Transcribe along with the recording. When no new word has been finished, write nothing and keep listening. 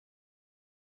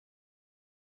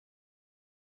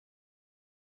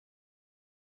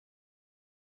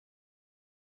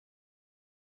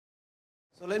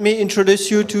So let me introduce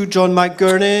you to John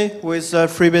Gurney, who is a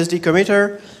FreeBSD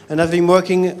committer, and I've been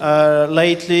working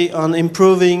lately on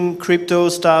improving crypto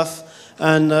stuff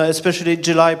and especially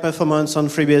GELI performance on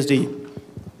FreeBSD.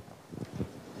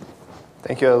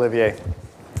 Thank you, Olivier.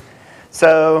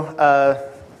 So,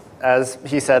 as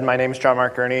he said, my name is John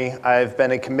Gurney. I've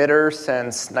been a committer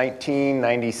since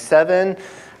 1997.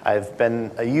 I've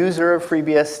been a user of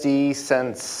FreeBSD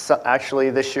since actually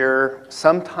this year,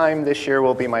 sometime this year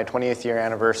will be my 20th year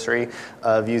anniversary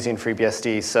of using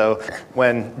FreeBSD. So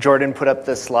when Jordan put up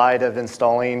this slide of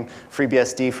installing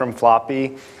FreeBSD from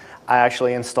floppy, I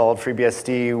actually installed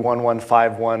FreeBSD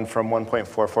 1151 from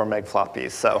 1.44 meg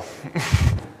floppies. So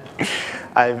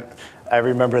I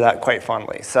remember that quite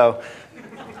fondly. So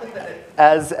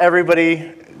as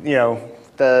everybody,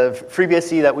 the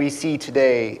FreeBSD that we see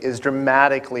today is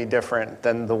dramatically different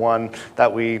than the one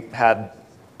that we had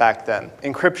back then.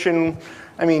 Encryption,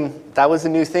 I mean, that was a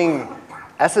new thing.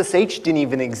 SSH didn't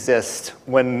even exist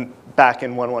back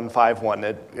in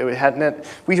 1151.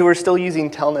 We were still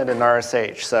using Telnet and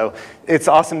RSH, so it's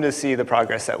awesome to see the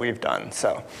progress that we've done.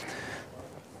 So,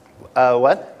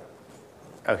 what?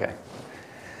 Okay.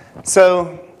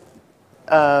 So,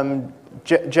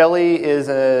 GELI is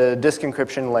a disk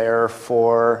encryption layer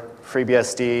for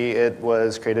FreeBSD. It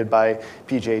was created by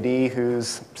PJD,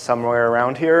 who's somewhere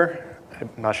around here. I'm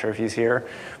not sure if he's here,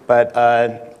 but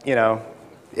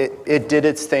it did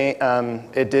its thing.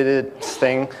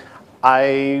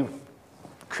 I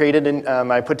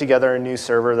put together a new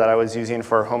server that I was using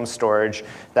for home storage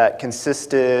that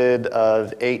consisted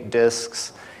of 8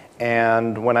 disks,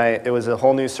 and it was a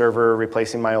whole new server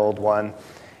replacing my old one,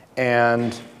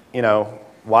 and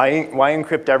why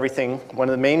encrypt everything? One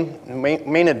of the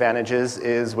main advantages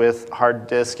is with hard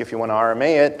disk, if you want to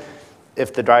RMA it,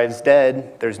 if the drive's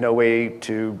dead, there's no way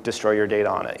to destroy your data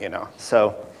on it,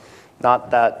 So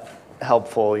not that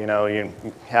helpful, you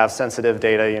have sensitive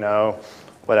data,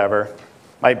 whatever.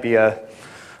 Might be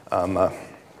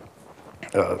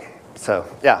so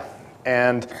yeah.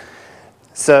 And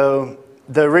so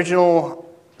the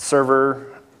original server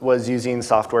was using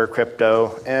software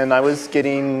crypto, and I was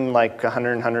getting like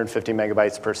 150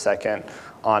 megabytes per second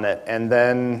on it. And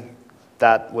then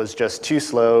that was just too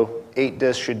slow. 8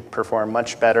 disks should perform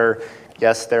much better.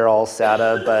 Yes, they're all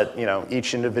SATA, but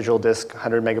each individual disk,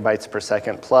 100 megabytes per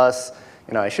second plus.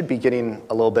 I should be getting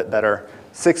a little bit better.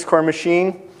 6-core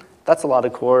machine, that's a lot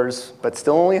of cores, but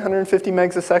still only 150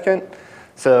 megs a second.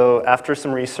 So after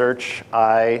some research,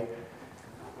 I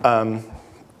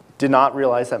did not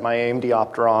realize that my AMD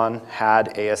Opteron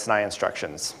had AES-NI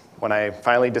instructions. When I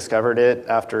finally discovered it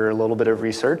after a little bit of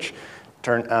research,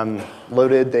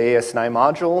 loaded the AES-NI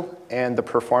module, and the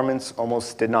performance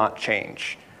almost did not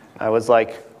change. I was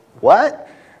like, what?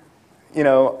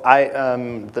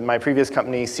 My previous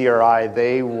company, CRI,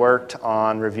 they worked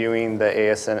on reviewing the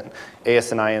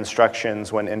AES-NI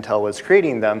instructions when Intel was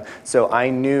creating them, so I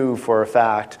knew for a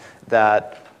fact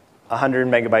that 100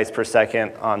 megabytes per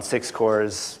second on 6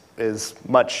 cores is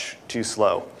much too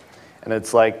slow. And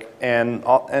it's like, and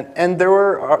there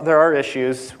are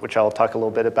issues, which I'll talk a little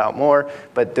bit about more,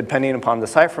 but depending upon the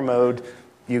cipher mode,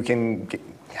 you can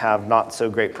have not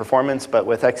so great performance, but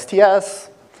with XTS,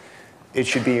 it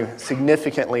should be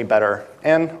significantly better.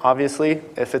 And obviously,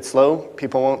 if it's slow,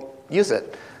 people won't use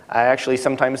it. I actually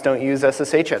sometimes don't use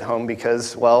SSH at home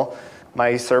because, well,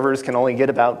 my servers can only get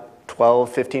about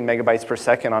 12, 15 megabytes per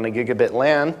second on a gigabit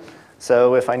LAN.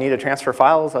 So if I need to transfer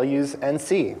files, I'll use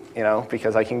NC,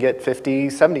 because I can get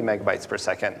 50, 70 megabytes per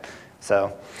second.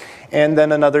 So, and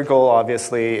then another goal,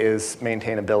 obviously, is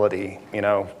maintainability.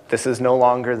 This is no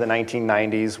longer the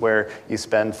 1990s where you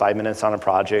spend 5 minutes on a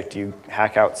project, you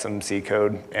hack out some C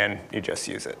code, and you just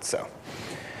use it. So,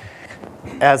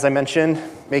 as I mentioned,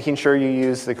 making sure you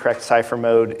use the correct cipher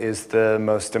mode is the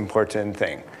most important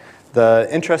thing. The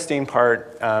interesting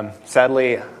part,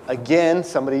 sadly, again,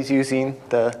 somebody's using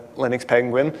the Linux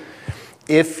Penguin.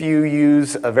 If you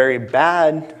use a very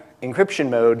bad encryption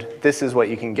mode, this is what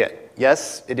you can get.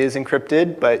 Yes, it is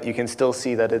encrypted, but you can still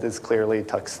see that it is clearly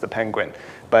Tux the Penguin.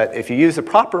 But if you use a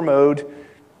proper mode,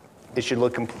 it should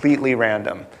look completely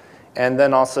random. And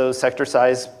then also sector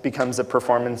size becomes a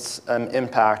performance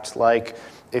impact. Like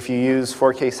if you use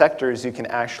 4K sectors, you can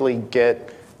actually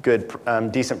get good,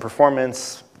 decent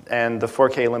performance. And the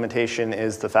 4K limitation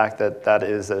is the fact that that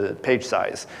is a page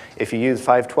size. If you use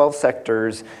 512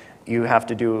 sectors, you have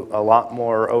to do a lot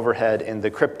more overhead in the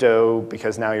crypto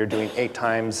because now you're doing 8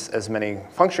 times as many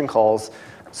function calls.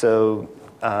 So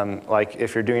like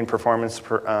if you're doing performance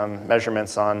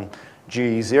measurements on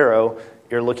G0,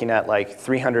 you're looking at like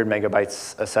 300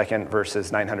 megabytes a second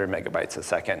versus 900 megabytes a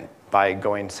second by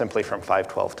going simply from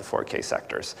 512 to 4K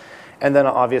sectors. And then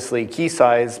obviously key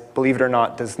size, believe it or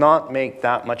not, does not make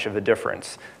that much of a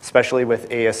difference, especially with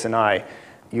AES-NI.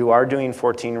 You are doing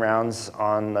 14 rounds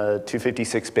on the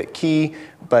 256-bit key,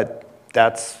 but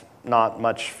that's not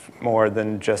much more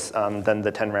than just than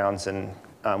the 10 rounds in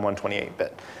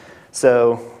 128-bit.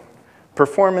 So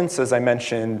performance, as I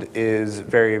mentioned, is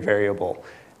very variable.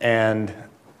 And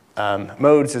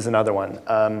modes is another one.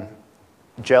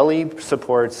 GELI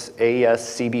supports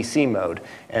AES-CBC mode.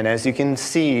 And as you can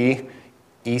see,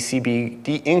 ECB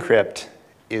encrypt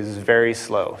is very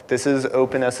slow. This is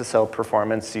OpenSSL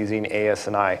performance using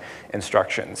AES-NI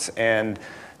instructions. And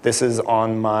this is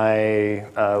on my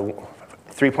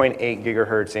 3.8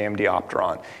 gigahertz AMD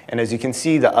Opteron. And as you can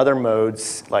see, the other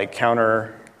modes like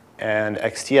counter and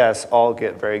XTS all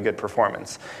get very good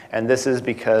performance. And this is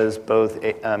because both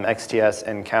XTS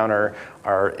and counter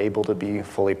are able to be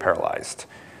fully parallelized.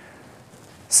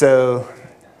 So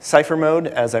cipher mode,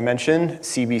 as I mentioned,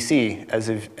 CBC.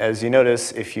 As you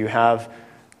notice, if you have,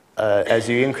 as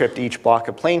you encrypt each block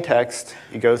of plain text,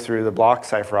 you go through the block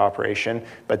cipher operation,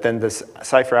 but then this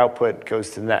cipher output goes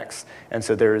to the next. And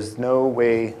so there is no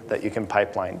way that you can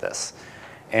pipeline this.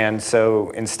 And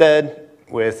so instead,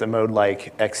 with a mode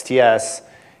like XTS,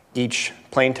 each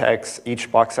plain text,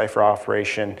 each block cipher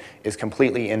operation is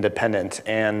completely independent.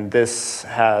 And this is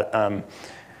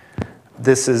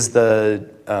the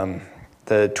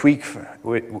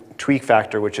tweak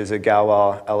factor, which is a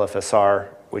Galois LFSR,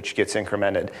 which gets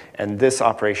incremented. And this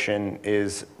operation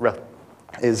is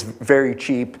very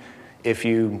cheap if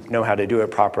you know how to do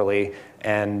it properly.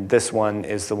 And this one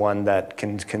is the one that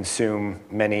can consume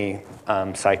many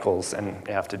cycles, and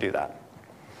you have to do that.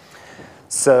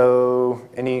 So,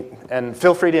 and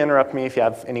feel free to interrupt me if you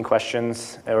have any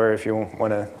questions or if you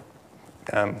want to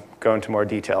go into more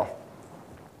detail.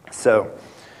 So,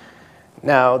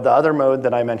 now the other mode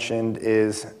that I mentioned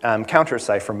is counter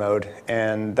cipher mode,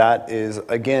 and that is,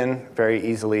 again, very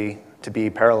easily to be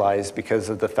parallelized because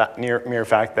of the mere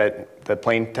fact that the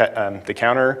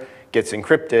counter gets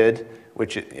encrypted,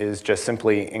 which is just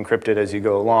simply encrypted as you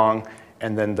go along,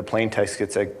 and then the plain text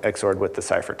gets XORed with the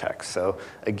ciphertext. So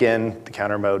again, the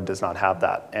counter mode does not have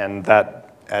that. And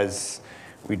that, as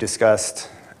we discussed,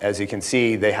 as you can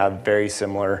see, they have very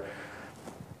similar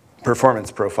performance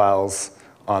profiles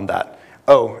on that.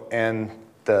 Oh, and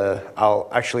I'll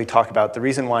actually talk about the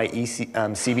reason why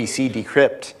CBC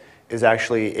decrypt is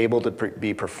actually able to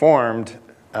be performed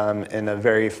in a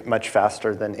very much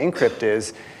faster than encrypt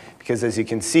is, because as you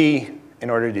can see,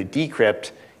 in order to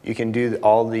decrypt, you can do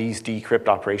all these decrypt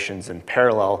operations in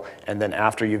parallel, and then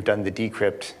after you've done the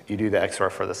decrypt, you do the XOR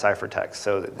for the ciphertext.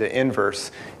 So the inverse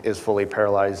is fully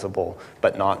parallelizable,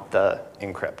 but not the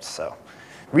encrypt. So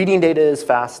reading data is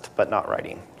fast, but not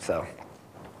writing. So,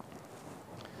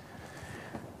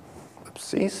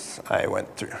 oopsies, I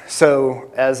went through. So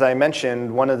as I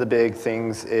mentioned, one of the big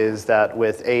things is that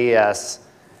with AES,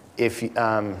 if you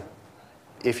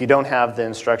don't have the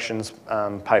instructions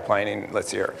pipelining, let's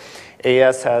see here.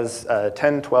 AES has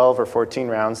 10, 12, or 14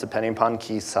 rounds, depending upon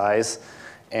key size.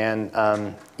 And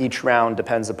each round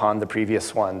depends upon the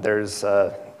previous one. There's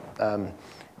a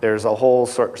whole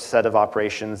set of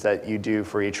operations that you do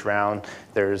for each round.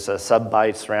 There's a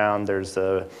sub-bytes round. There's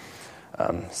a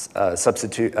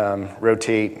substitute,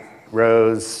 rotate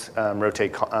rows,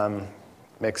 rotate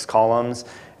mix columns,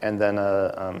 and then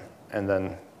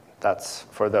that's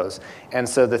for those. And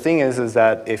so the thing is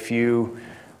that if you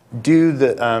do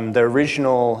the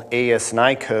original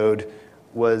AES-NI code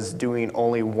was doing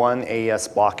only one AES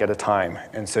block at a time.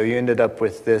 And so you ended up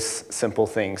with this simple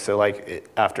thing. So like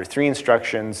after 3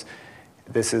 instructions,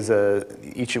 this is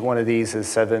each one of these is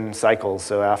 7 cycles.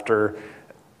 So after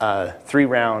 3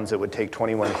 rounds, it would take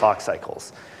 21 clock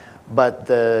cycles. But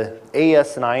the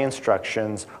AES-NI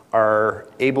instructions are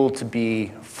able to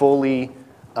be fully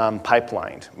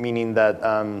pipelined, meaning that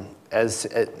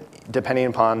depending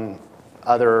upon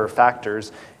other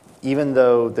factors, even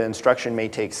though the instruction may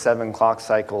take 7 clock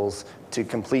cycles to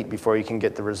complete before you can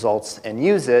get the results and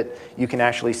use it, you can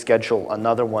actually schedule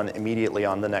another one immediately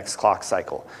on the next clock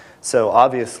cycle. So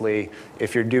obviously,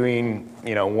 if you're doing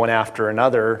one after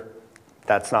another,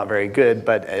 that's not very good.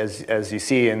 But as you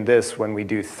see in this, when we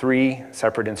do 3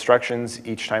 separate instructions,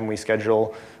 each time we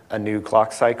schedule a new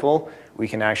clock cycle, we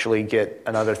can actually get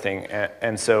another thing.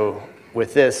 And so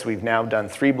with this, we've now done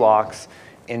 3 blocks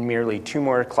in merely 2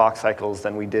 more clock cycles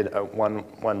than we did one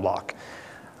block.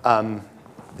 The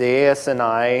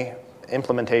AES-NI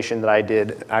implementation that I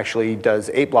did actually does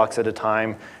 8 blocks at a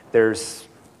time.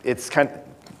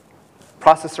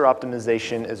 processor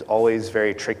optimization is always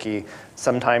very tricky.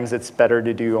 Sometimes it's better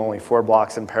to do only 4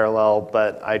 blocks in parallel,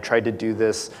 but I tried to do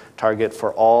this target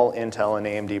for all Intel and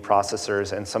AMD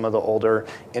processors, and some of the older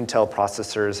Intel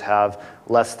processors have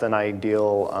less than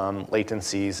ideal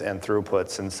latencies and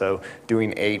throughputs, and so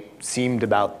doing 8 seemed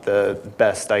about the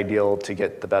best ideal to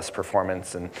get the best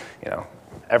performance. And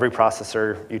every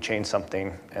processor, you change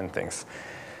something and things.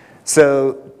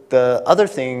 So the other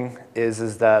thing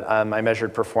is that I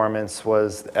measured performance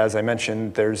was, as I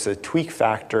mentioned, there's a tweak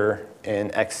factor in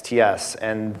XTS,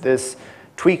 and this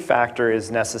tweak factor is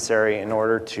necessary in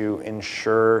order to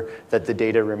ensure that the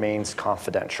data remains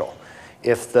confidential.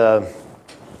 If the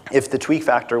tweak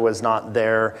factor was not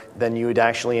there, then you would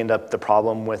actually end up the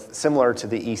problem with, similar to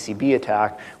the ECB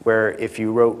attack, where if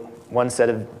you wrote one set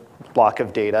of block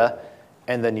of data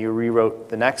and then you rewrote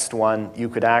the next one, you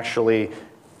could actually,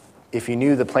 if you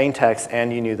knew the plain text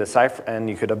and you knew the cipher, and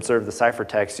you could observe the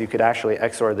ciphertext, you could actually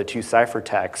XOR the 2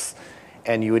 ciphertexts,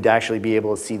 and you would actually be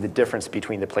able to see the difference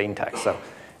between the plain text. So,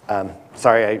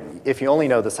 if you only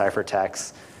know the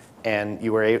ciphertext, and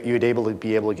you would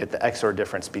be able to get the XOR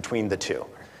difference between the 2.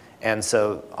 And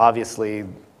so, obviously,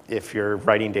 if you're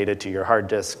writing data to your hard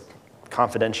disk,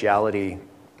 confidentiality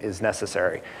is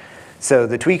necessary. So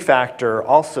the tweak factor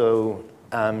also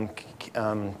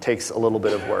takes a little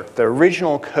bit of work. The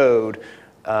original code,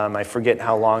 I forget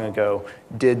how long ago,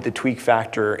 did the tweak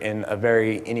factor in a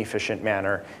very inefficient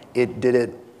manner. It did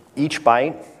it each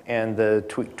byte, and the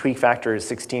tweak factor is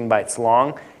 16 bytes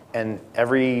long, and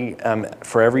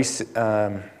for every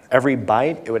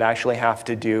byte, it would actually have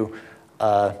to do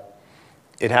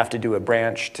a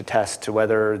branch to test to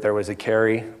whether there was a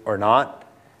carry or not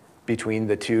between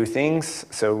the 2 things.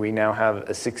 So we now have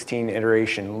a 16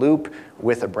 iteration loop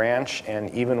with a branch, and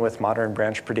even with modern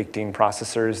branch predicting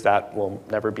processors, that will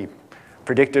never be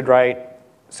predicted right,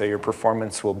 so your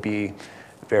performance will be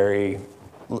very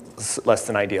less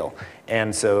than ideal.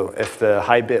 And so if the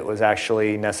high bit was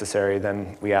actually necessary,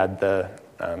 then we add the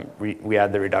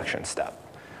reduction step.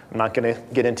 I'm not going to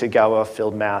get into Galois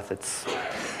field math. It's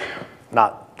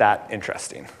not that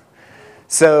interesting.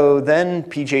 So then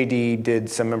PJD did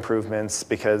some improvements,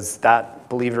 because that,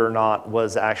 believe it or not,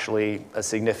 was actually a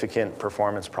significant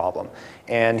performance problem.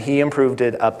 And he improved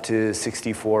it up to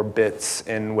 64 bits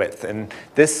in width. And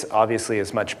this obviously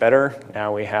is much better.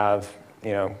 Now we have,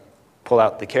 pull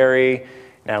out the carry.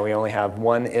 Now we only have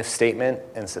 1 if statement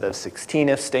instead of 16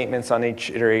 if statements on each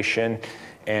iteration,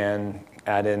 and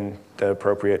add in the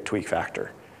appropriate tweak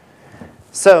factor.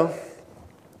 So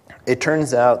it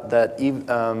turns out that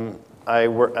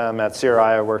at CRI,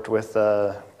 I worked with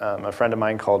a friend of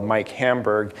mine called Mike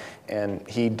Hamburg, and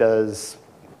he does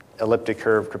elliptic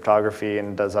curve cryptography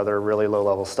and does other really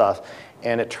low-level stuff.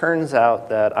 And it turns out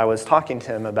that I was talking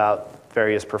to him about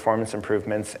various performance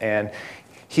improvements, and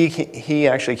he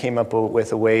actually came up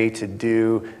with a way to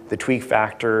do the tweak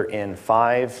factor in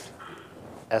 5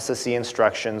 SSE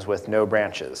instructions with no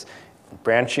branches.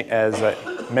 Branching, as I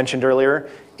mentioned earlier,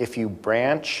 if you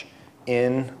branch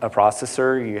in a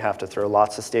processor, you have to throw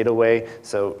lots of state away,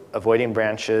 so avoiding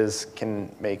branches can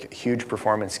make huge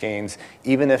performance gains.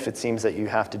 Even if it seems that you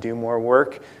have to do more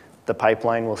work, the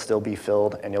pipeline will still be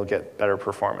filled and you'll get better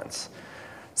performance.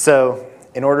 So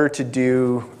in order to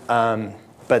do,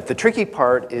 but the tricky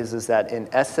part is that in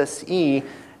SSE,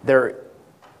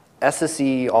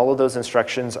 all of those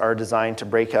instructions are designed to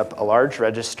break up a large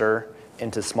register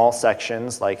into small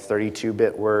sections, like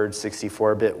 32-bit words,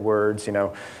 64-bit words,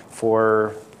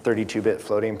 4 32-bit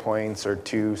floating points or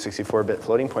 2 64-bit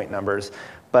floating point numbers,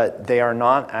 but they are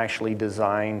not actually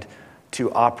designed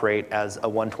to operate as a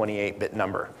 128-bit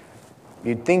number.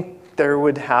 You'd think there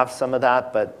would have some of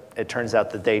that, but it turns out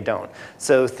that they don't.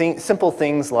 So simple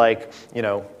things like,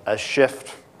 a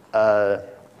shift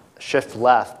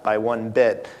left by 1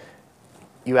 bit,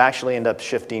 you actually end up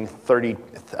shifting 4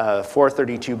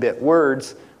 32-bit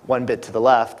words 1 bit to the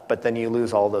left, but then you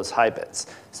lose all those high bits.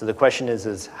 So the question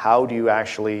is how do you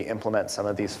actually implement some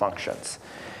of these functions?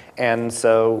 And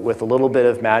so with a little bit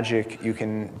of magic, you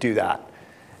can do that.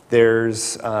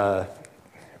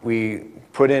 We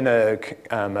put in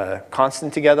a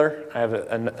constant together. I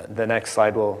have the next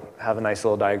slide will have a nice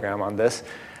little diagram on this.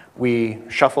 We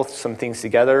shuffle some things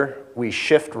together. We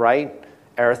shift right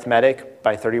arithmetic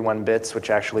by 31 bits, which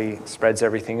actually spreads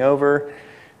everything over.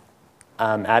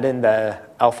 Add in the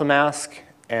alpha mask,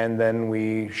 and then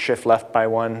we shift left by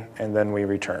 1, and then we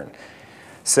return.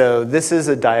 So this is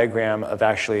a diagram of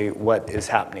actually what is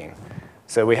happening.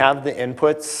 So we have the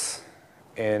inputs,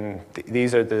 and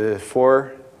these are the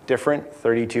 4 different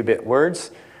 32-bit words.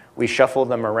 We shuffle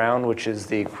them around, which is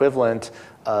the equivalent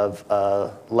of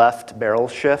a left barrel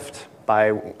shift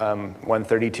by one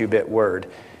 32-bit word.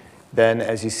 Then,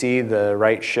 as you see, the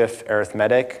right shift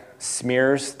arithmetic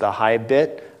smears the high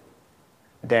bit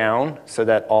down so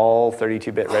that all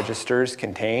 32-bit registers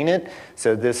contain it.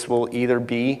 So this will either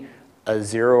be a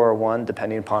 0 or 1,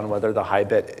 depending upon whether the high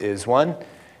bit is 1.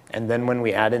 And then when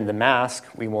we add in the mask,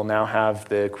 we will now have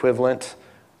the equivalent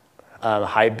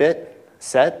high bit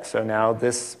set. So now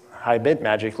this high bit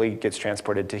magically gets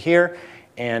transported to here.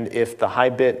 And if the high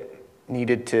bit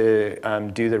needed to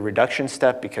do the reduction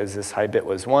step because this high bit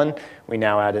was 1, we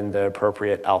now add in the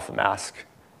appropriate alpha mask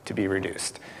to be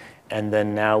reduced. And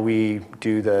then now we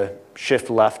do the shift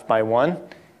left by 1,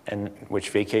 which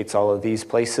vacates all of these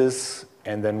places,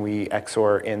 and then we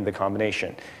XOR in the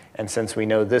combination. And since we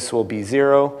know this will be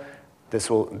 0, this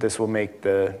will make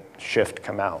the shift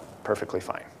come out perfectly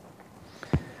fine.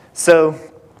 So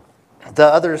the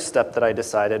other step that I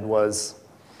decided was,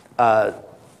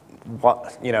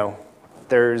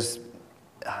 there's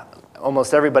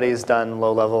almost everybody's done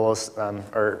low-level,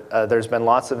 there's been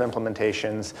lots of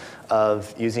implementations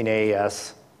of using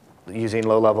AES, using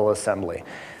low-level assembly.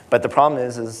 But the problem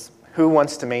is who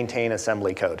wants to maintain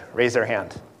assembly code? Raise their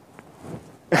hand.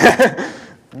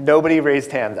 Nobody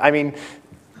raised hand. I mean,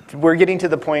 we're getting to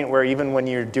the point where even when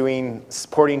you're doing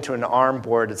porting to an ARM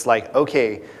board, it's like,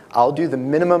 okay, I'll do the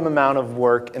minimum amount of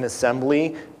work in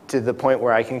assembly to the point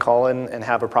where I can call in and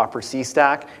have a proper C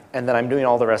stack, and then I'm doing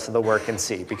all the rest of the work in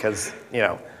C because,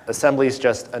 assembly is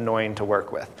just annoying to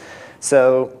work with.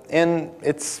 So, and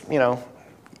it's,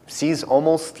 C's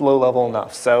almost low level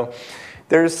enough. So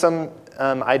there's some,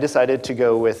 I decided to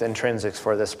go with intrinsics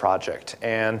for this project.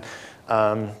 And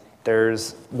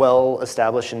there's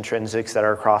well-established intrinsics that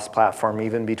are cross-platform,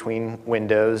 even between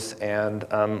Windows and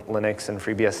Linux and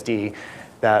FreeBSD,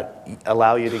 that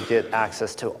allow you to get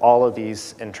access to all of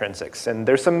these intrinsics. And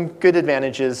there's some good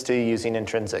advantages to using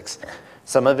intrinsics.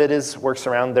 Some of it works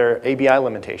around their ABI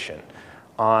limitation.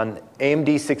 On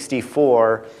AMD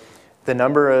 64, the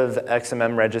number of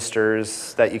XMM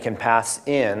registers that you can pass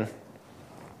in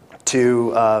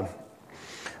to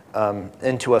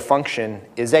into a function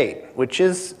is 8, which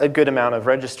is a good amount of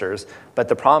registers. But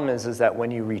the problem is that when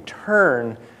you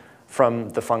return from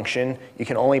the function, you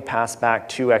can only pass back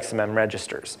 2 XMM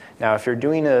registers. Now, if you're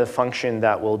doing a function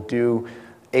that will do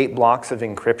 8 blocks of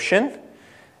encryption,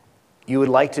 you would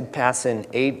like to pass in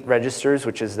 8 registers,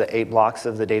 which is the 8 blocks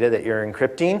of the data that you're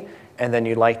encrypting, and then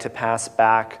you'd like to pass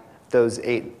back those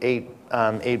 8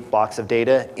 blocks of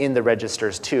data in the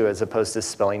registers too, as opposed to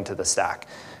spilling to the stack.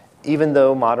 Even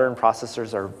though modern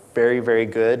processors are very, very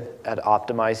good at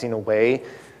optimizing away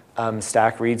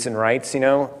stack reads and writes,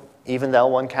 even the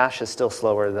L1 cache is still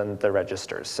slower than the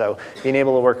registers. So being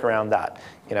able to work around that,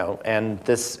 and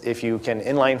this, if you can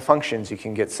inline functions, you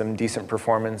can get some decent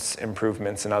performance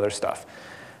improvements and other stuff.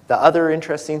 The other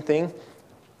interesting thing,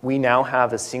 we now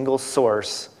have a single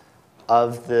source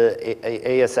of the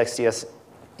AES-XTS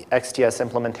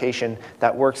implementation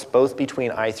that works both between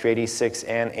i386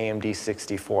 and AMD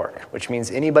 64, which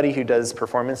means anybody who does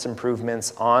performance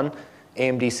improvements on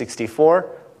AMD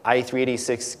 64,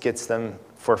 i386 gets them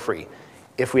for free.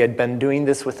 If we had been doing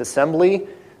this with assembly,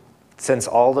 since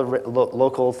all the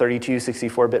local 32,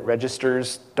 64-bit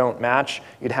registers don't match,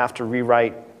 you'd have to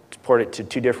rewrite, port it to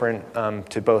 2 different,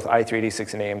 to both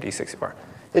i386 and AMD 64.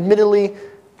 Admittedly,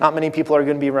 not many people are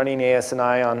going to be running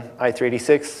AES-NI on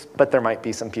i386, but there might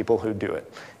be some people who do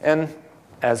it. And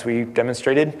as we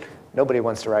demonstrated, nobody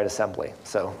wants to write assembly.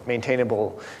 So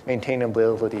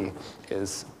maintainability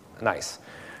is nice.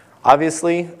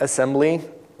 Obviously, assembly,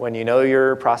 when you know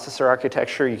your processor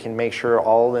architecture, you can make sure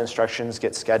all the instructions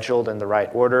get scheduled in the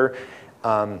right order.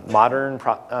 Modern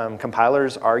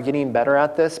compilers are getting better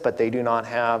at this, but they do not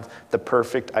have the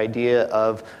perfect idea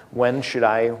of when should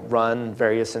I run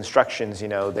various instructions.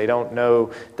 They don't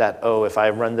know that, oh, if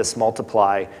I run this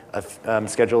multiply,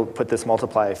 put this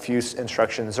multiply a few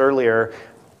instructions earlier,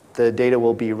 the data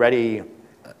will be ready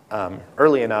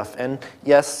early enough. And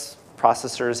yes,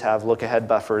 processors have look-ahead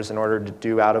buffers in order to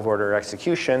do out-of-order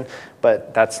execution,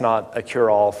 but that's not a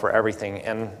cure-all for everything.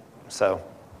 And so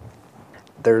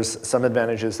there's some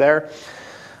advantages there.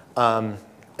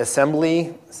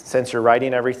 Assembly, since you're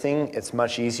writing everything, it's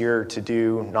much easier to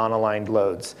do non-aligned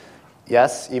loads.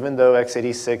 Yes, even though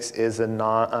x86 is in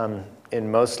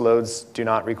most loads do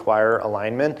not require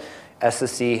alignment,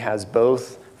 SSE has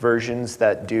both versions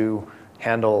that do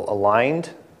handle aligned,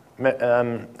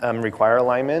 require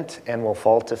alignment and will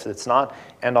fault if it's not,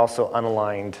 and also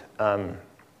unaligned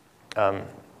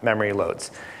memory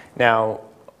loads. Now,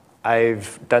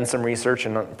 I've done some research,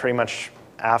 and pretty much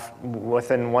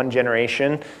within one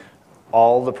generation,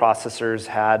 all the processors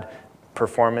had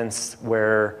performance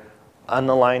where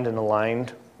unaligned and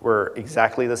aligned were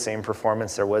exactly the same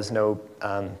performance. There was no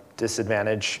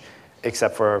disadvantage,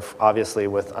 except for obviously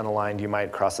with unaligned you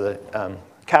might cross a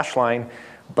cache line,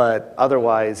 but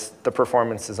otherwise the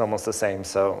performance is almost the same.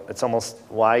 So it's almost,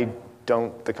 why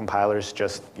don't the compilers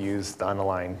just use the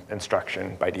unaligned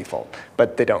instruction by default?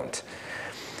 But they don't.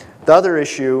 The other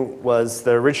issue was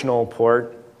the original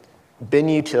port,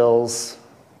 binutils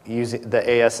using the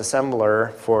AES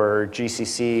assembler for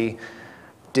GCC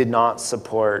did not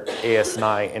support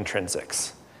AES-NI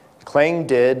intrinsics. Clang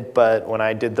did, but when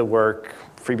I did the work,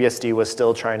 FreeBSD was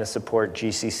still trying to support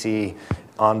GCC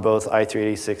on both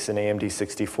i386 and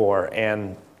AMD64.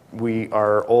 And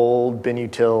our old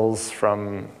binutils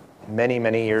from many,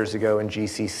 many years ago in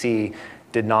GCC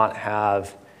did not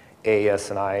have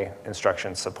AES-NI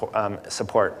instruction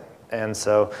support. And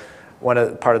so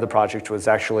part of the project was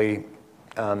actually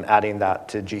adding that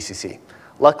to GCC.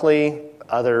 Luckily,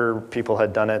 other people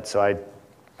had done it, so I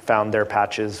found their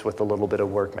patches with a little bit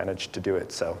of work, managed to do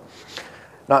it. So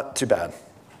not too bad.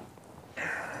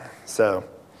 So,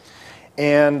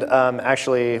 and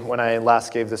actually, when I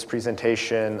last gave this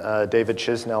presentation, David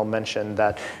Chisnell mentioned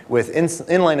that with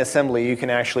inline assembly, you can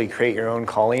actually create your own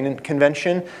calling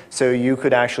convention. So you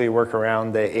could actually work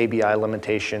around the ABI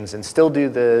limitations and still do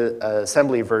the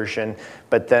assembly version,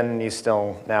 but then you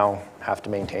still now have to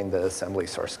maintain the assembly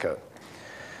source code.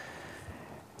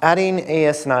 Adding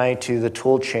AES-NI to the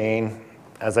tool chain,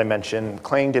 as I mentioned,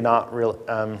 Clang did not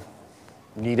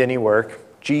need any work.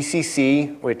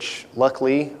 GCC, which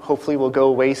luckily, hopefully will go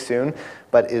away soon,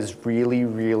 but is really,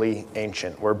 really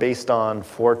ancient. We're based on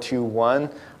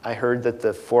 4.2.1. I heard that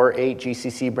the 4.8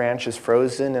 GCC branch is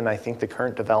frozen, and I think the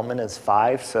current development is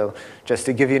 5. So just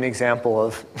to give you an example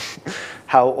of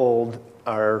how old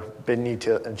our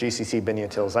GCC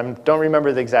binutils. I don't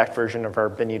remember the exact version of our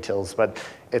binutils, but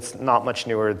it's not much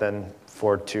newer than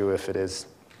 4.2 if it is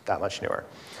that much newer.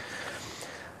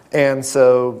 And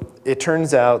so it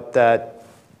turns out that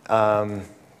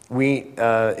we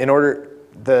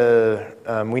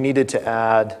needed to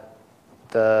add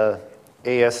the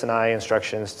AES-NI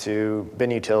instructions to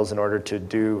binutils in order to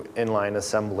do inline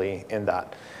assembly in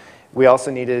that. We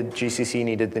also GCC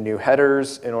needed the new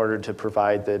headers in order to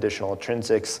provide the additional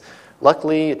intrinsics.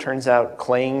 Luckily, it turns out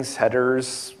Clang's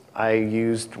headers, I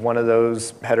used one of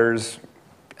those headers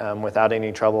without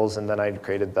any troubles, and then I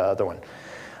created the other one.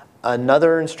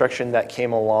 Another instruction that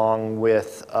came along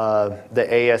with the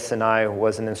AES-NI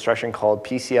was an instruction called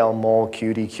PCL mul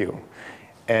QDQ.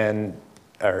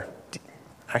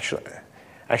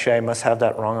 Actually, I must have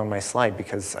that wrong on my slide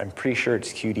because I'm pretty sure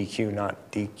it's QDQ,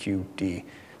 not DQD.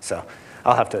 So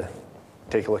I'll have to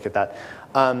take a look at that.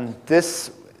 I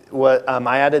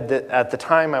added at the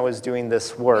time I was doing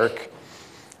this work,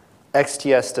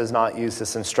 XTS does not use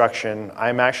this instruction.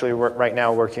 I'm actually right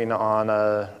now working on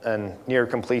a near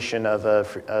completion of a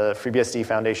FreeBSD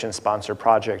Foundation sponsored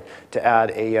project to add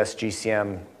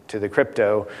AES-GCM to the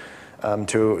crypto,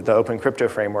 to the Open Crypto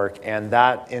Framework, and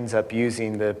that ends up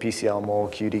using the PCL mul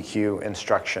QDQ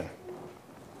instruction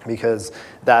because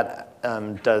that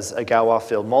does a Galois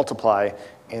field multiply.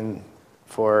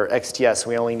 For XTS,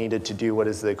 we only needed to do what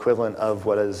is the equivalent of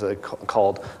what is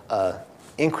called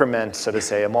increment, so to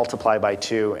say, a multiply by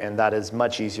 2, and that is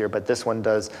much easier, but this one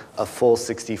does a full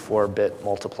 64-bit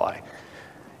multiply.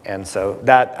 And so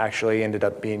that actually ended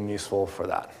up being useful for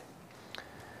that.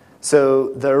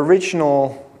 So the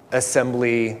original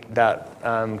assembly that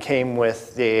came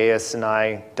with the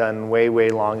AES-NI done way, way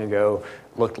long ago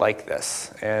looked like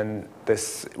this. And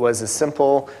this was a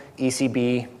simple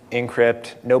ECB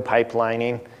encrypt, no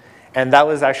pipelining. And that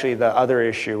was actually the other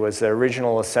issue, was the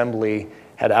original assembly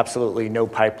had absolutely no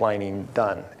pipelining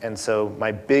done. And so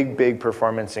my big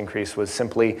performance increase was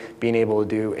simply being able to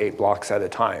do 8 blocks at a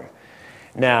time.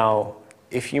 Now,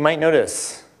 if you might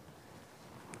notice,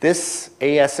 this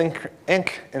AES-NC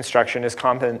instruction is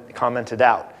commented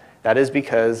out. That is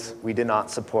because we did not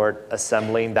support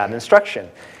assembling that instruction.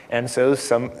 And so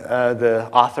the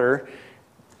author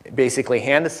basically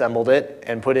hand assembled it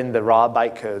and put in the raw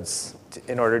bytecodes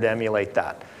in order to emulate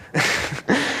that.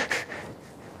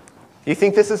 You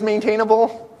think this is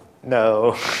maintainable?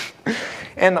 No.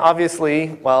 And obviously,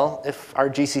 well, if our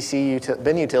GCC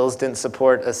binutils didn't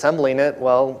support assembling it,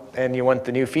 well, and you want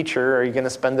the new feature, are you going to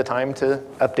spend the time to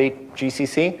update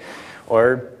GCC?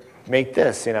 Or make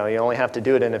this, you only have to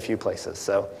do it in a few places.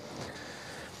 So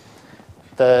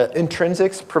the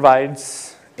intrinsics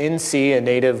provides in C a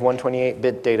native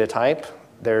 128-bit data type.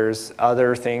 There's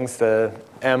other things. The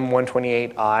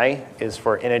M128I is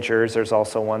for integers. There's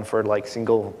also one for like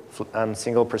single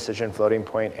precision floating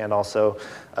point and also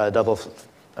double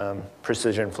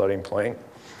precision floating point.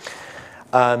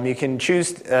 You can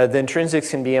choose, the intrinsics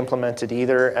can be implemented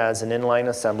either as an inline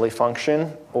assembly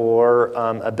function or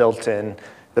a built-in.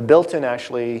 The built-in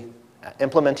actually,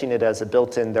 implementing it as a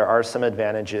built-in, there are some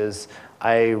advantages.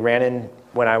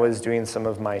 When I was doing some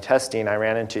of my testing, I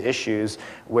ran into issues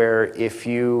where if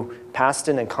you passed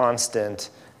in a constant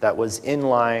that was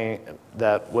inline,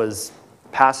 that was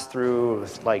passed through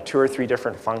like 2 or 3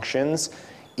 different functions,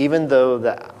 even though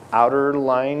the outer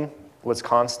line was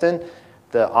constant,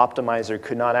 the optimizer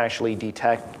could not actually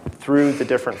detect through the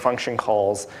different function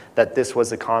calls that this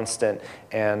was a constant,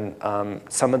 and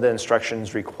some of the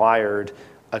instructions required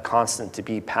a constant to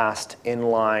be passed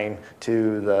inline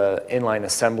to the inline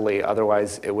assembly,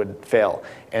 otherwise it would fail.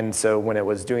 And so when it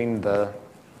was doing the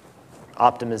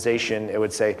optimization, it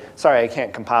would say, sorry, I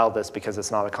can't compile this because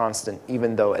it's not a constant,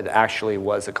 even though it actually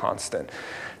was a constant.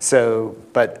 So,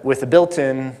 but with the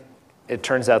built-in, it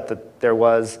turns out that there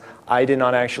was. I did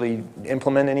not actually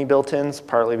implement any built-ins,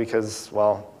 partly because,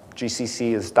 well,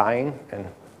 GCC is dying, and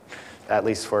at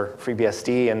least for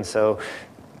FreeBSD, and so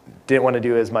didn't want to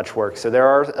do as much work. So there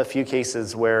are a few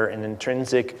cases where an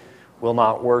intrinsic will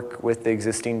not work with the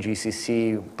existing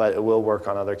GCC, but it will work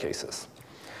on other cases.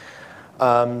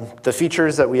 The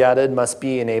features that we added must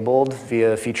be enabled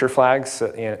via feature flags.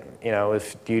 So, you know,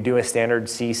 if you do a standard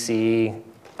CC,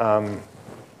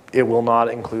 it will not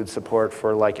include support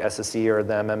for like SSE or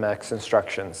the MMX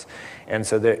instructions. And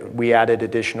so we added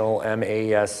additional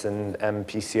MAES and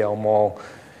MPCL mol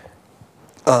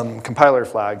compiler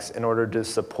flags in order to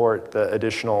support the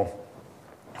additional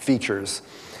features.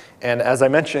 And as I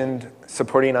mentioned,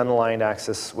 supporting unaligned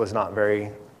access was not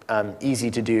very easy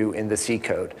to do in the C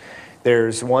code.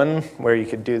 There's one where you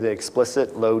could do the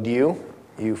explicit load U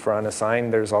for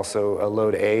unassigned. There's also a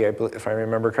load A, if I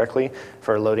remember correctly,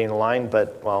 for loading a line,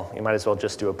 but well, you might as well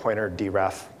just do a pointer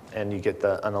deref and you get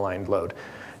the unaligned load.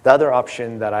 The other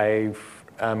option that I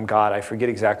got, I forget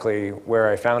exactly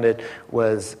where I found it,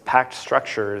 was packed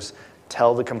structures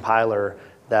tell the compiler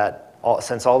that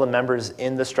since all the members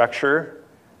in the structure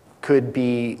could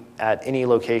be at any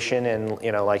location, and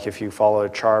you know, like if you follow a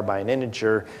char by an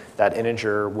integer, that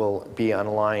integer will be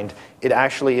unaligned. It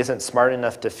actually isn't smart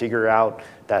enough to figure out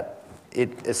that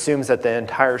it assumes that the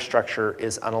entire structure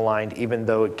is unaligned, even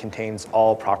though it contains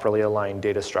all properly aligned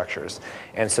data structures.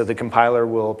 And so the compiler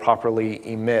will properly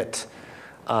emit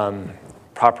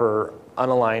proper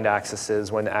unaligned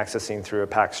accesses when accessing through a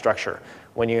packed structure.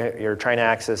 When you're trying to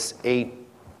access 8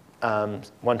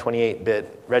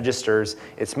 128-bit registers,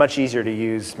 it's much easier to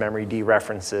use memory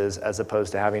dereferences as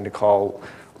opposed to having to call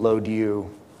load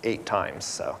U 8 times.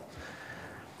 So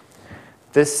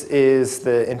this is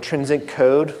the intrinsic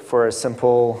code for a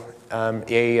simple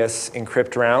AES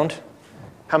encrypt round.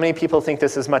 How many people think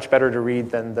this is much better to read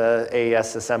than the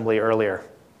AES assembly earlier?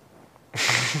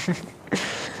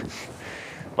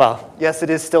 Well, yes, it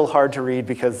is still hard to read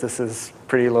because this is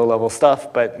pretty low-level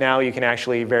stuff, but now you can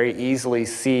actually very easily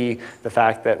see the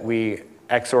fact that we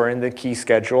XOR in the key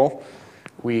schedule,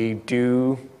 we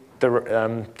do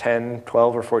the 10,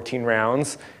 12, or 14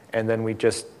 rounds, and then we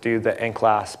just do the enc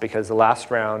last because the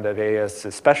last round of AES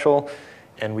is special,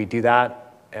 and we do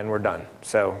that, and we're done.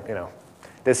 So, you know,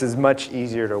 this is much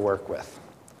easier to work with.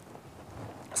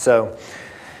 So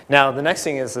now the next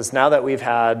thing is now that we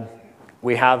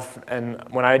have, and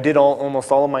when I did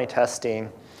almost all of my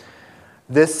testing,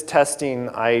 this testing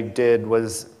I did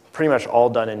was pretty much all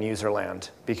done in userland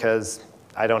because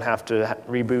I don't have to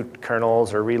reboot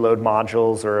kernels or reload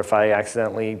modules, or if I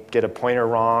accidentally get a pointer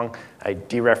wrong, I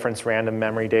dereference random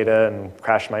memory data and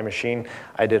crash my machine.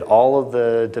 I did all of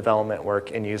the development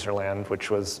work in userland,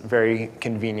 which was very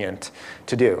convenient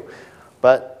to do.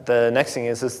 But the next thing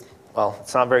is well,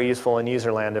 it's not very useful in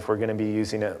userland if we're going to be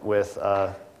using it with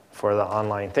for the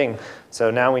online thing.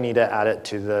 So now we need to add it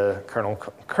to the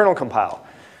kernel compile.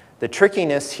 The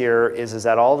trickiness here is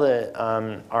that all the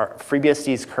our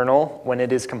FreeBSD's kernel, when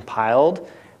it is compiled,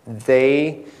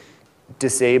 they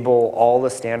disable all the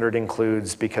standard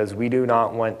includes because we do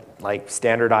not want like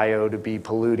standard I/O to be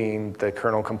polluting the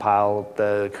kernel compile.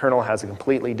 The kernel has a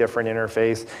completely different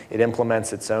interface. It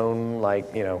implements its own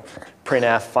like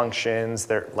printf functions.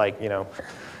 They're like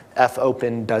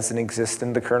fopen doesn't exist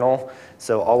in the kernel.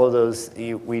 So all of those,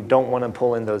 we don't want to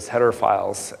pull in those header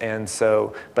files. And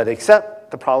so, but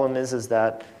except the problem is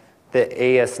that the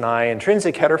AES-NI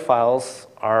intrinsic header files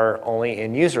are only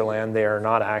in userland. They are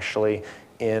not actually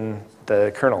in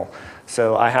the kernel.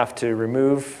 So I have to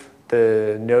remove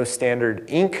the no standard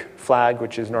inc flag,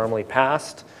 which is normally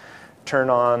passed, turn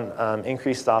on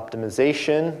increased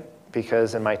optimization,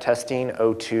 because in my testing,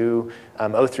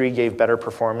 O3 gave better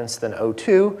performance than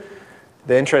O2.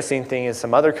 The interesting thing is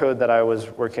some other code that I was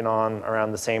working on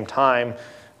around the same time,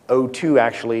 O2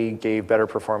 actually gave better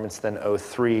performance than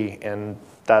O3, and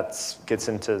that gets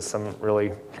into some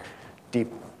really deep,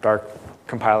 dark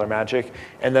compiler magic.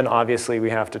 And then obviously we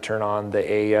have to turn on the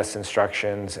AES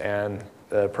instructions and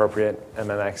the appropriate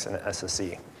MMX and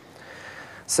SSE.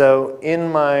 So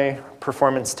in my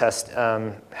performance test,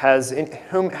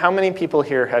 how many people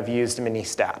here have used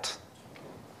Ministat?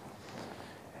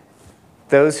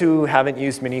 Those who haven't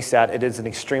used Ministat, it is an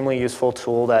extremely useful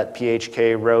tool that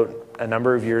PHK wrote a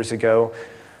number of years ago.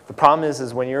 The problem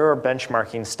is when you're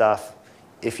benchmarking stuff,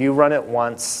 if you run it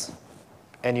once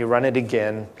and you run it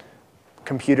again,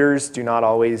 computers do not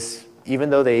always, even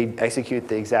though they execute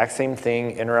the exact same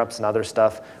thing, interrupts and other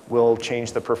stuff, will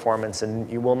change the performance,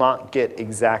 and you will not get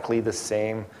exactly the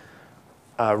same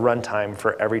runtime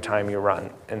for every time you run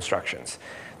instructions.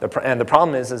 And the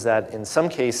problem is that in some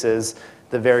cases,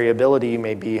 the variability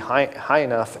may be high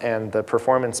enough and the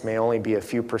performance may only be a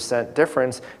few %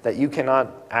 difference that you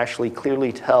cannot actually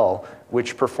clearly tell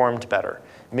which performed better.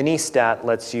 Ministat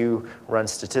lets you run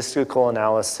statistical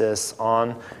analysis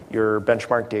on your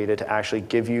benchmark data to actually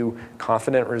give you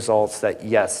confident results that,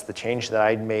 yes, the change that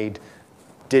I'd made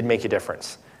did make a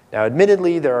difference. Now,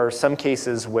 admittedly, there are some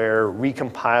cases where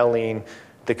recompiling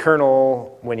the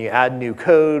kernel, when you add new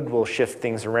code, will shift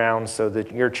things around so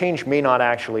that your change may not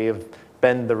actually have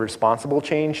been the responsible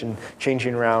change, and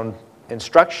changing around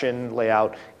instruction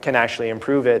layout can actually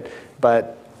improve it.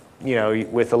 But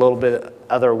with a little bit of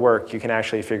other work, you can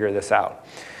actually figure this out.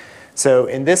 So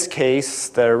in this case,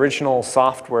 the original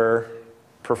software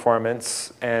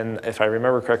performance, and if I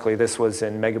remember correctly, this was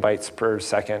in megabytes per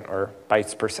second or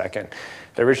bytes per second.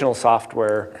 The original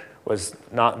software was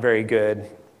not very good.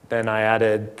 Then I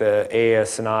added the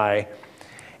AES-NI,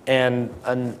 and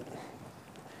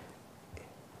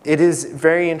it is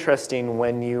very interesting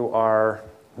when you are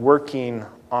working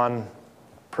on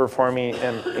performing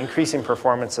and increasing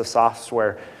performance of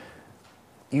software.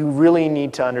 You really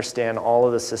need to understand all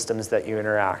of the systems that you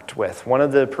interact with. One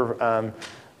of the,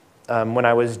 when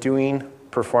I was doing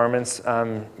performance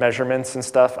measurements and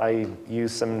stuff, I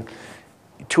used some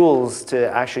tools to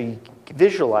actually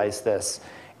visualize this.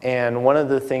 And one of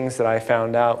the things that I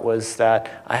found out was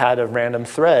that I had a random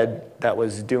thread that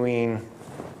was doing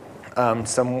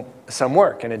some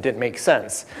work, and it didn't make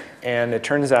sense. And it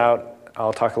turns out,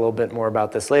 I'll talk a little bit more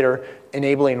about this later,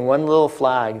 enabling one little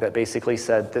flag that basically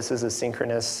said this is a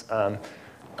synchronous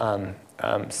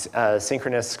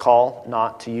synchronous call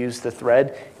not to use the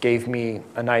thread gave me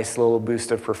a nice little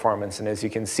boost of performance. And as you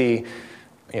can see,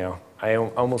 I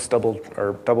almost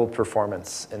doubled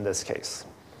performance in this case.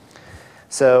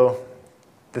 So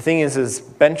the thing is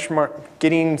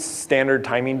getting standard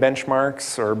timing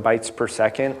benchmarks or bytes per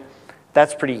second,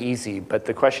 that's pretty easy. But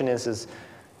the question is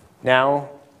now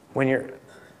when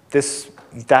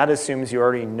that assumes you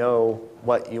already know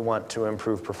what you want to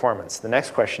improve performance. The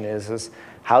next question is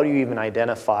how do you even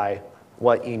identify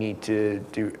what you need to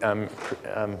do,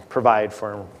 provide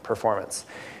for performance?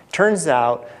 Turns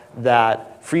out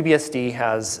that FreeBSD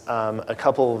has a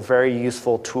couple of very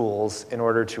useful tools in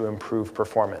order to improve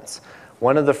performance.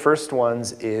 One of the first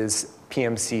ones is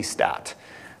PMC stat.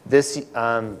 This,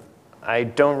 I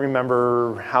don't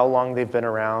remember how long they've been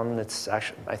around. It's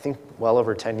actually, I think, well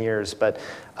over 10 years. But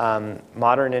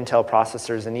modern Intel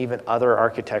processors and even other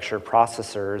architecture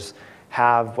processors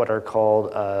have what are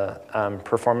called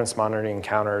performance monitoring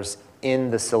counters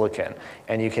in the silicon.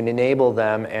 And you can enable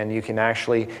them, and you can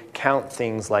actually count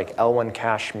things like L1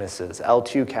 cache misses,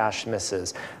 L2 cache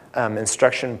misses,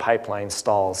 instruction pipeline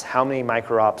stalls, how many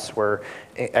micro-ops were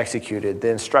executed, the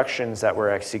instructions that were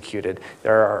executed.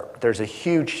 There's a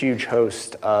huge, huge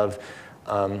host of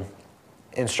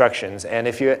instructions.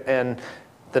 And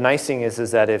the nice thing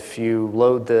is that if you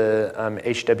load the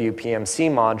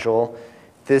HWPC module,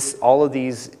 all of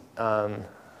these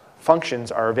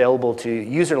functions are available to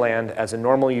userland as a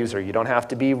normal user. You don't have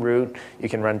to be root. You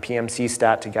can run PMC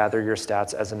stat to gather your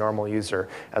stats as a normal user,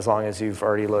 as long as you've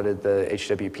already loaded the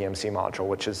HWPC module,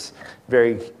 which is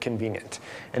very convenient.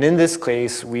 And in this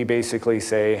case, we basically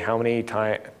say how many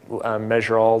times,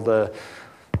 measure all the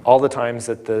times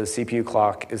that the CPU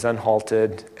clock is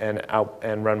unhalted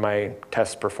and run my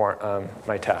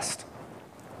test.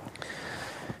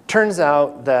 Turns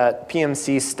out that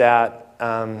PMC stat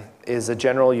is a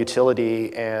general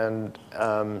utility, and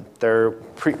their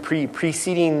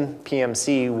preceding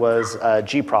PMC was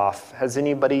gprof. Has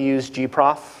anybody used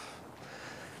gprof?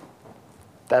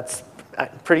 That's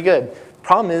pretty good.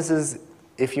 Problem is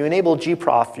if you enable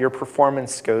gprof, your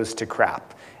performance goes to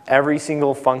crap. Every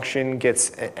single function gets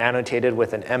annotated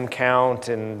with an M count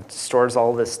and stores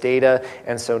all this data.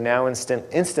 And so now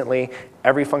instantly,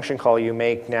 every function call you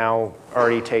make now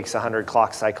already takes 100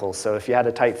 clock cycles. So if you had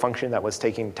a type function that was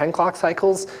taking 10 clock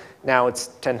cycles, now it's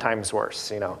 10 times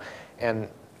worse, And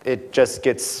it just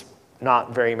gets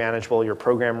not very manageable. Your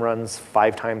program runs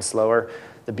 5 times slower.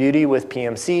 The beauty with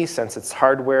PMC, since it's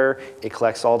hardware, it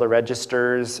collects all the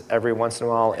registers, every once in a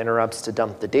while interrupts to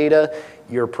dump the data.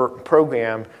 Your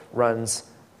program runs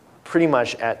pretty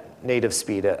much at native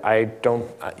speed.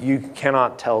 You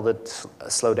cannot tell the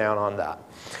slowdown on that.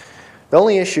 The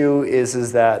only issue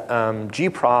is that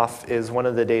gprof is one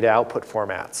of the data output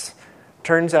formats.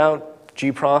 Turns out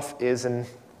gprof is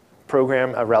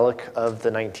a relic of the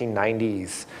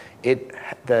 1990s.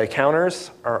 The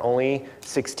counters are only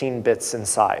 16 bits in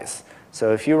size.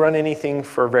 So if you run anything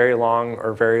for very long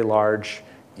or very large,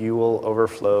 you will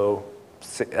overflow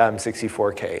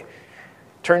 64K.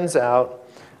 Turns out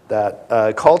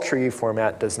that call tree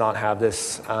format does not have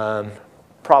this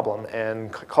problem,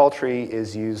 and call tree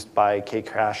is used by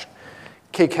Kcache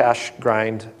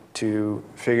grind to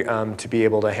be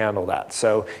able to handle that.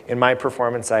 So in my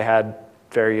performance, I had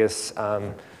various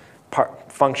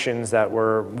functions that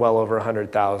were well over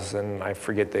 100,000. I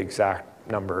forget the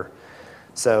exact number.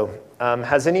 So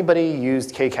has anybody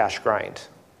used Kcache grind?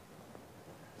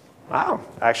 Wow,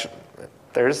 actually,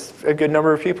 there's a good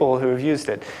number of people who have used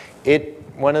it.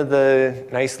 One of the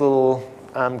nice little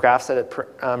graphs that it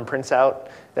prints out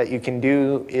that you can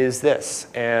do is this.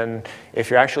 And if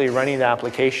you're actually running the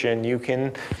application, you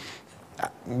can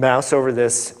mouse over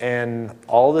this, and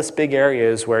all this big area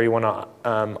is where you want to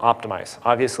optimize.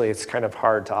 Obviously, it's kind of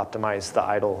hard to optimize the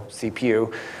idle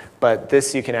CPU, but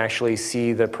this you can actually see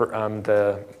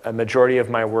a majority of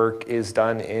my work is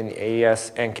done in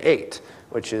AES-NI,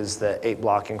 which is the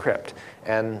 8-block encrypt.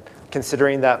 And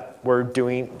considering that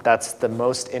that's the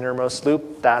most innermost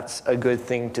loop, that's a good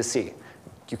thing to see.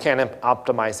 You can't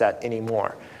optimize that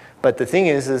anymore. But the thing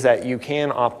is that you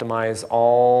can optimize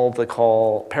all the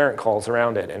parent calls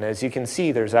around it. And as you can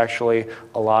see, there's actually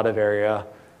a lot of area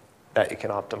that you can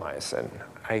optimize. And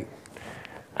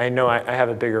I know I have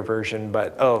a bigger version,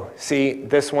 but see,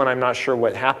 this one I'm not sure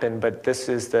what happened, but this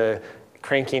is the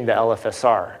cranking the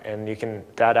LFSR. And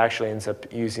that actually ends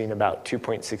up using about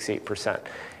 2.68%.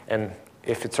 And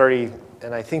if it's already,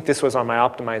 and I think this was on my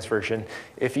optimized version,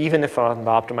 even if on the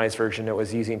optimized version it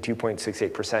was using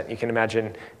 2.68%, you can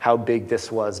imagine how big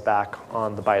this was back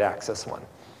on the byte access one.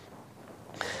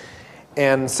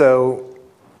 And so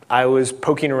I was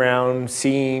poking around,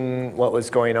 seeing what was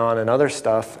going on and other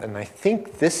stuff, and I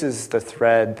think this is the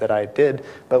thread that I did,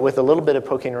 but with a little bit of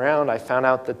poking around, I found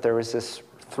out that there was this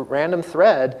random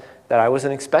thread that I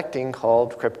wasn't expecting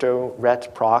called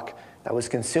crypto-ret-proc that was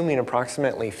consuming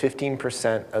approximately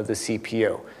 15% of the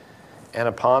CPU. And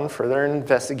upon further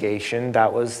investigation,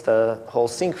 that was the whole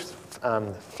sync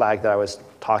flag that I was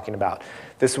talking about.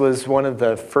 This was one of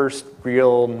the first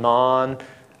real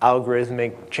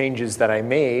non-algorithmic changes that I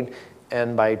made,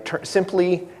 and by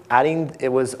simply adding, it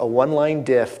was a one-line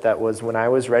diff that was when I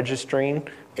was registering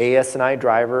AES-NI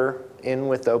driver in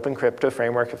with the Open Crypto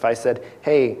framework, if I said,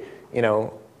 hey,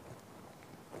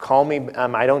 call me,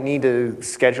 I don't need to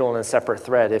schedule in a separate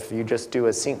thread. If you just do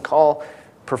a sync call,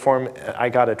 I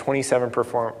got a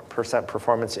 27%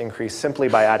 performance increase simply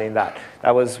by adding that.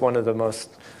 That was one of the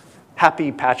most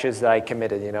happy patches that I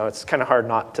committed. It's kind of hard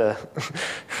not to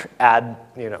add,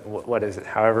 what is it,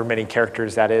 however many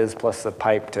characters that is, plus the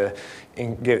pipe to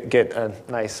get a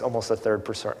nice, almost a third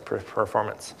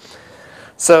performance.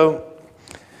 So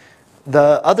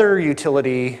the other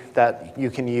utility that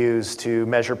you can use to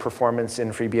measure performance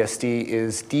in FreeBSD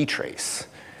is dtrace.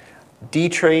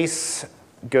 Dtrace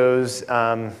goes,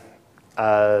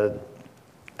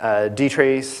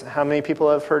 dtrace, how many people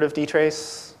have heard of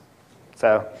dtrace?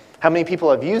 So how many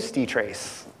people have used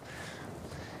dtrace?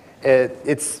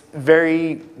 It's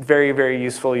very, very, very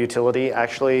useful utility.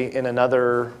 Actually, in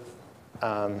another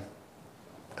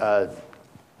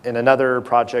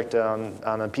project on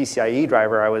a PCIe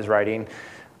driver I was writing,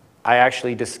 I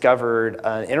actually discovered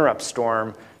an interrupt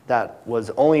storm that was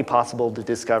only possible to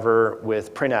discover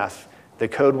with printf. The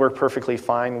code worked perfectly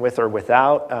fine with or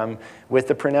without. With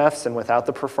the printfs and without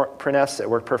the printfs, it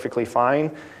worked perfectly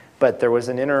fine. But there was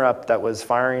an interrupt that was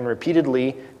firing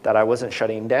repeatedly that I wasn't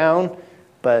shutting down,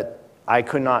 but I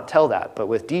could not tell that. But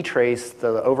with dtrace,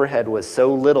 the overhead was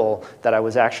so little that I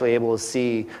was actually able to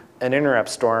see an interrupt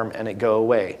storm and it go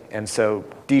away. And so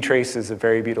dtrace is a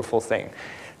very beautiful thing.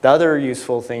 The other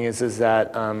useful thing is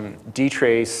that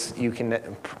dtrace, you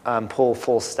can pull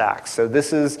full stacks. So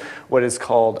this is what is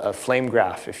called a flame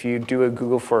graph. If you do a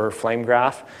Google for flame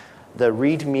graph, the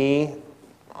README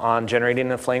on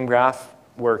generating a flame graph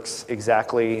works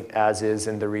exactly as is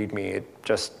in the README,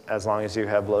 just as long as you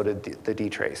have loaded the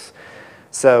dtrace.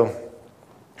 So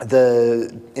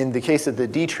in the case of the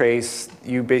dtrace,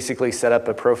 you basically set up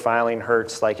a profiling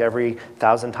hertz, like every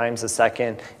 1,000 times a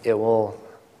second, it will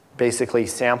basically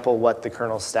sample what the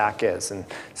kernel stack is. And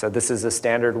so this is a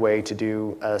standard way to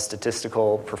do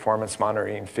statistical performance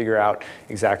monitoring and figure out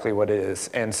exactly what it is.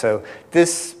 And so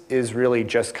this is really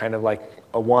just kind of like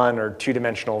a 1- or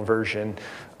 2-dimensional version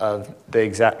of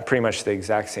pretty much the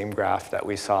exact same graph that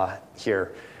we saw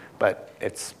here. But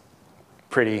it's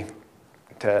pretty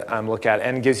to look at,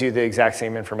 and gives you the exact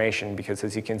same information, because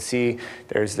as you can see,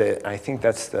 there's I think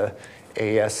that's the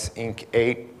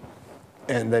AES-NI,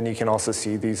 and then you can also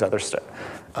see these other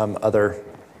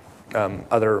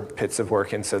other bits of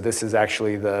work. And so this is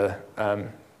actually the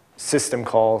system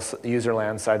calls,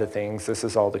 userland side of things. This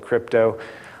is all the crypto.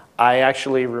 I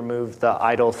actually removed the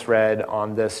idle thread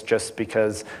on this just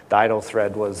because the idle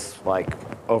thread was like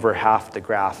over half the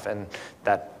graph, and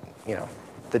that,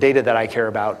 the data that I care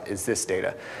about is this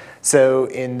data. So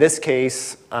in this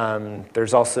case,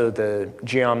 there's also the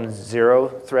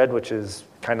geom0 thread, which is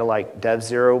kind of like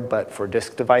dev0, but for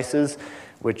disk devices,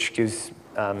 which is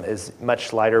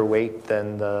much lighter weight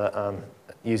than the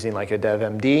using like a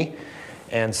devmd.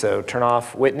 And so turn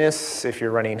off witness if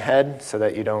you're running head so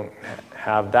that you don't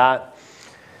have that.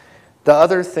 The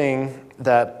other thing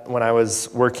that when I was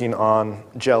working on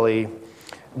GELI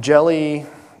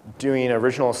doing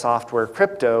original software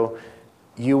crypto,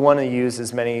 you want to use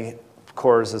as many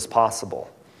cores as possible.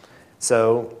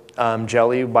 So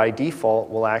GELI by default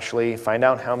will actually find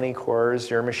out how many cores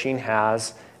your machine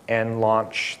has and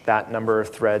launch that number of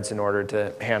threads in order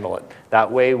to handle it.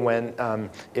 That way, when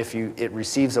if it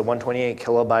receives a 128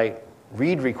 kilobyte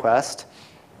read request,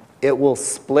 it will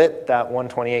split that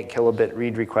 128 kilobit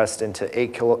read request into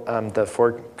the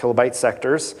 4 kilobyte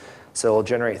sectors. So it'll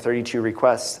generate 32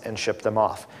 requests and ship them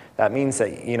off. That means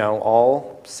that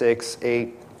all 6,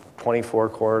 8, 24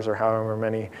 cores, or however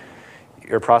many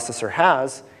your processor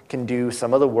has, can do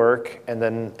some of the work, and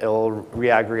then it'll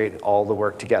reaggregate all the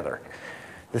work together.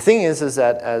 The thing is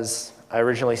that, as I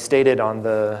originally stated on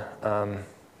the,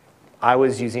 I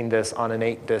was using this on an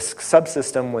 8-disk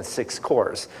subsystem with 6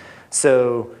 cores.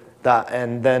 So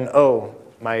and then,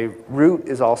 my root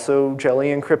is also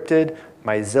GELI encrypted,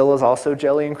 my ZIL is also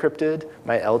GELI encrypted,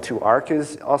 my L2 ARC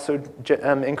is also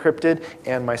encrypted,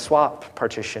 and my swap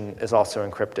partition is also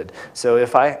encrypted. So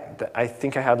if I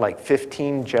think I had like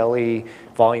 15 GELI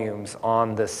volumes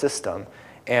on this system,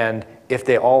 and if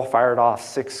they all fired off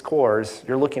 6 cores,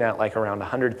 you're looking at like around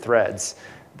 100 threads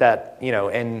that,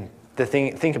 and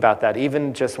think about that,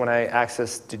 even just when I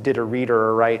did a read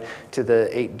or a write to the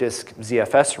 8-disk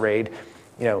ZFS RAID,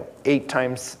 8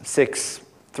 times 6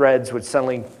 threads would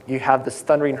suddenly, you have this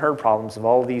thundering herd problems of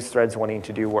all of these threads wanting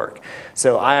to do work.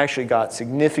 So I actually got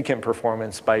significant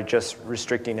performance by just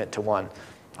restricting it to 1.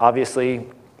 Obviously,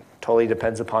 totally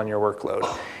depends upon your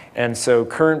workload. And so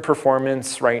current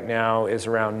performance right now is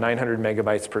around 900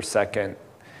 megabytes per second.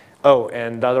 Oh,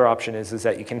 and the other option is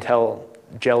that you can tell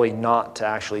GELI not to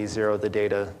actually zero the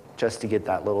data just to get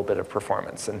that little bit of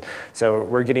performance. And so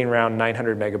we're getting around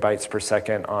 900 megabytes per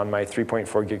second on my 3.4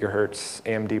 gigahertz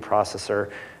AMD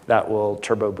processor that will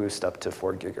turbo boost up to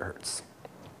 4 gigahertz.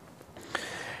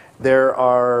 There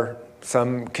are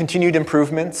some continued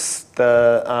improvements.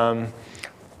 The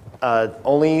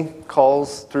only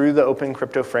calls through the Open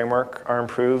Crypto Framework are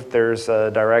improved. There's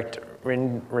direct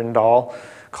Rindal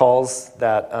calls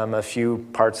that a few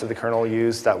parts of the kernel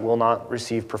use that will not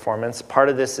receive performance. Part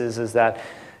of this is that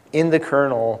in the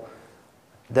kernel,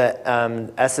 the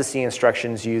SSE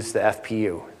instructions use the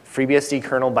FPU. FreeBSD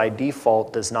kernel by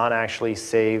default does not actually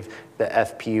save the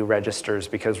FPU registers,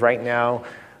 because right now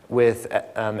with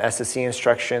SSE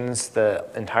instructions, the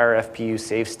entire FPU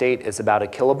save state is about 1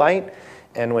 kilobyte.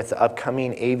 And with the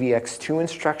upcoming AVX2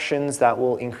 instructions, that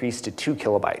will increase to 2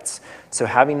 kilobytes. So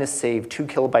having to save 2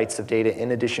 kilobytes of data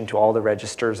in addition to all the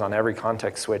registers on every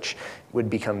context switch would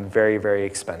become very, very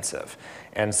expensive.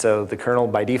 And so the kernel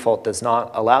by default does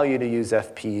not allow you to use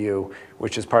FPU,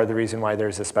 which is part of the reason why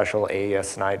there's a special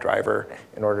AES-NI driver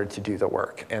in order to do the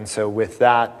work. And so with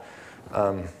that,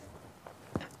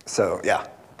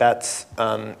 that's,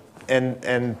 and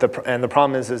the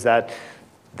problem is that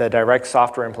the direct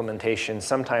software implementation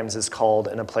sometimes is called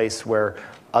in a place where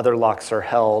other locks are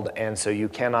held, and so you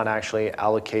cannot actually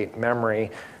allocate memory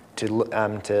to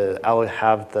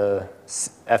have the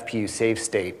FPU save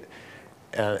state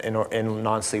in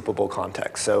non-sleepable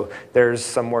context. So there's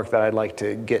some work that I'd like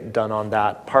to get done on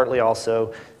that. Partly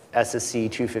also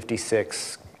SSE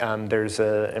 256. There's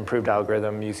an improved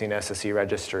algorithm using SSE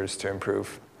registers to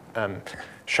improve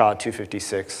SHA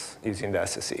 256 using the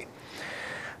SSE.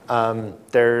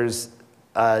 There's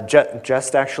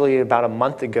just actually about a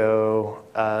month ago,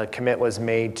 a commit was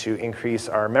made to increase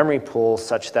our memory pool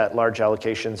such that large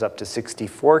allocations up to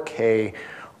 64K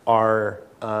are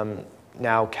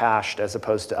now cached as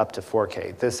opposed to up to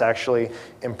 4K. This actually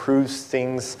improves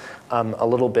things a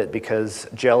little bit because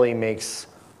GELI makes,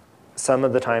 some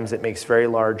of the times it makes very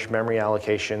large memory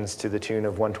allocations to the tune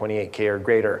of 128K or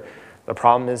greater. The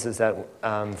problem is that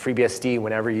FreeBSD,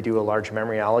 whenever you do a large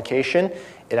memory allocation,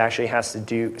 it actually has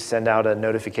to send out a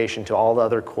notification to all the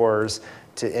other cores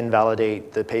to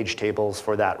invalidate the page tables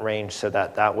for that range, so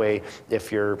that way,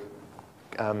 if you're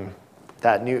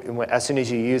as soon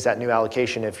as you use that new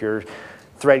allocation, if your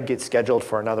thread gets scheduled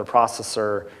for another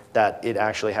processor, that it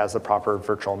actually has the proper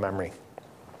virtual memory.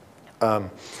 The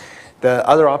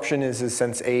other option is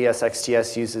since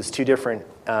AES-XTS uses two different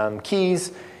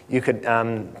keys, you could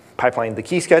pipeline the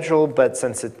key schedule, but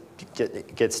since it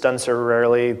gets done so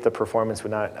rarely, the performance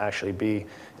would not actually be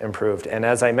improved. And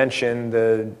as I mentioned,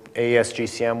 the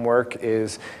AES-GCM work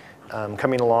is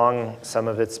coming along. Some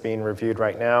of it's being reviewed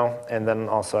right now. And then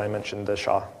also I mentioned the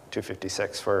SHA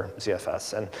 256 for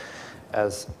ZFS. And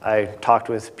as I talked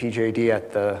with PJD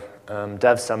at the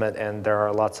Dev Summit, and there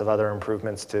are lots of other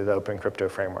improvements to the Open Crypto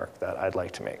framework that I'd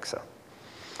like to make.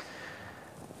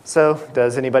 So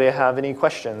does anybody have any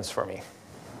questions for me?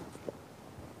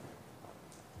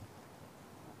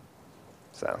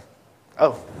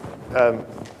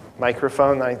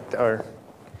 Microphone, I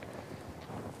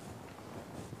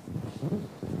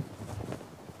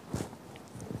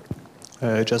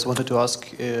just wanted to ask,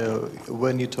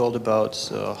 when you told about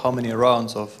how many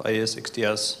rounds of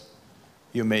AES-XTS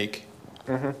you make,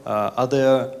 are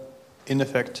there, in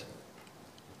effect,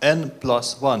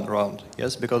 n+1 round,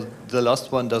 yes? Because the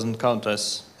last one doesn't count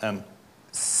as n.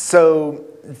 So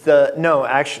the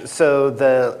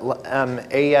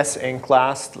AES-NI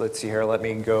class, let's see here, let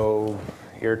me go,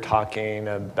 you're talking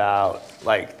about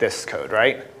like this code,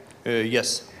 right?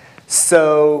 Yes.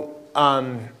 So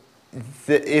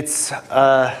it's,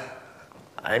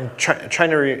 I'm trying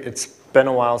to, it's been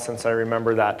a while since I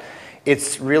remember that.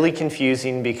 It's really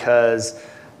confusing because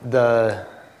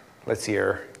let's see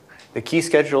here, the key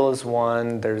schedule is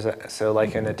 1, so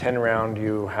like in a 10 round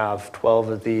you have 12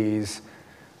 of these.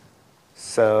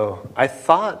 So I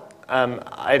thought,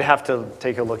 I'd have to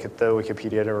take a look at the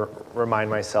Wikipedia to remind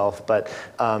myself, but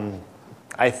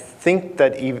I think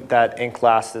that that ink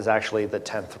last is actually the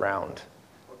 10th round,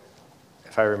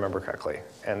 if I remember correctly.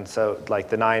 And so like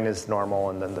the 9 is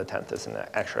normal and then the 10th is an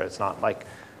extra. It's not like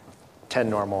 10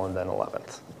 normal and then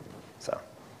 11th. So,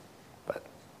 but.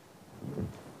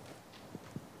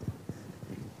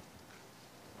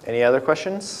 Any other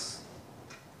questions?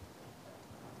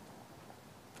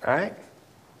 All right.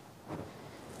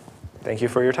 Thank you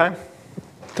for your time.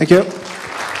 Thank you.